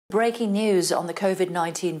Breaking news on the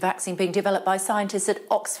COVID-19 vaccine being developed by scientists at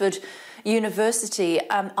Oxford University.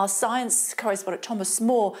 Our science correspondent Thomas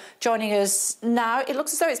Moore joining us now. It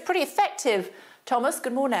looks as though it's pretty effective. Thomas,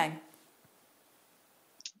 good morning.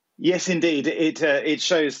 Yes, indeed. It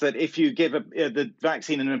shows that if you give the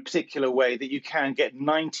vaccine in a particular way, that you can get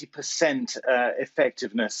 90%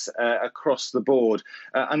 effectiveness across the board.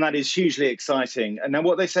 And that is hugely exciting. And now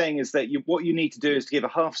what they're saying is that what you need to do is to give a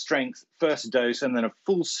half-strength first dose and then a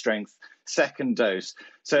full-strength second dose.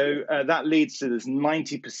 So that leads to this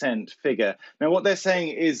 90% figure. Now, what they're saying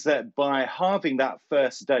is that by halving that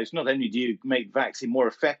first dose, not only do you make vaccine more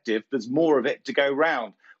effective, there's more of it to go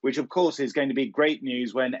round, which, of course, is going to be great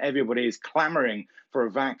news when everybody is clamoring for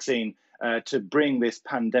a vaccine to bring this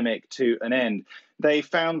pandemic to an end. They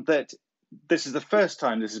found that this is the first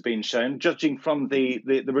time this has been shown, judging from the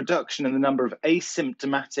reduction in the number of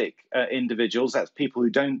asymptomatic individuals, that's people who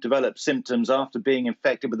don't develop symptoms after being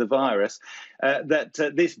infected with the virus, that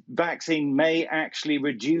this vaccine may actually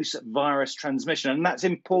reduce virus transmission. And that's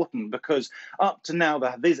important because up to now,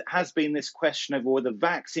 there has been this question of whether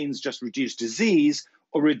vaccines just reduce disease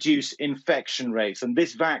or reduce infection rates. And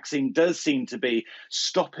this vaccine does seem to be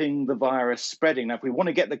stopping the virus spreading. Now, if we want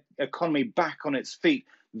to get the economy back on its feet,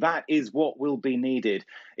 that is what will be needed.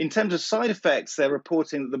 In terms of side effects, they're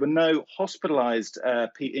reporting that there were no hospitalized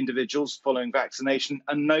individuals following vaccination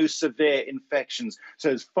and no severe infections. So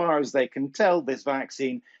as far as they can tell, this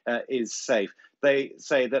vaccine is safe. They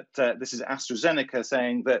say that this is AstraZeneca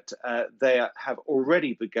saying that they have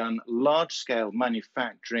already begun large-scale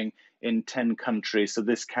manufacturing in 10 countries. So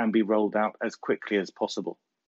this can be rolled out as quickly as possible.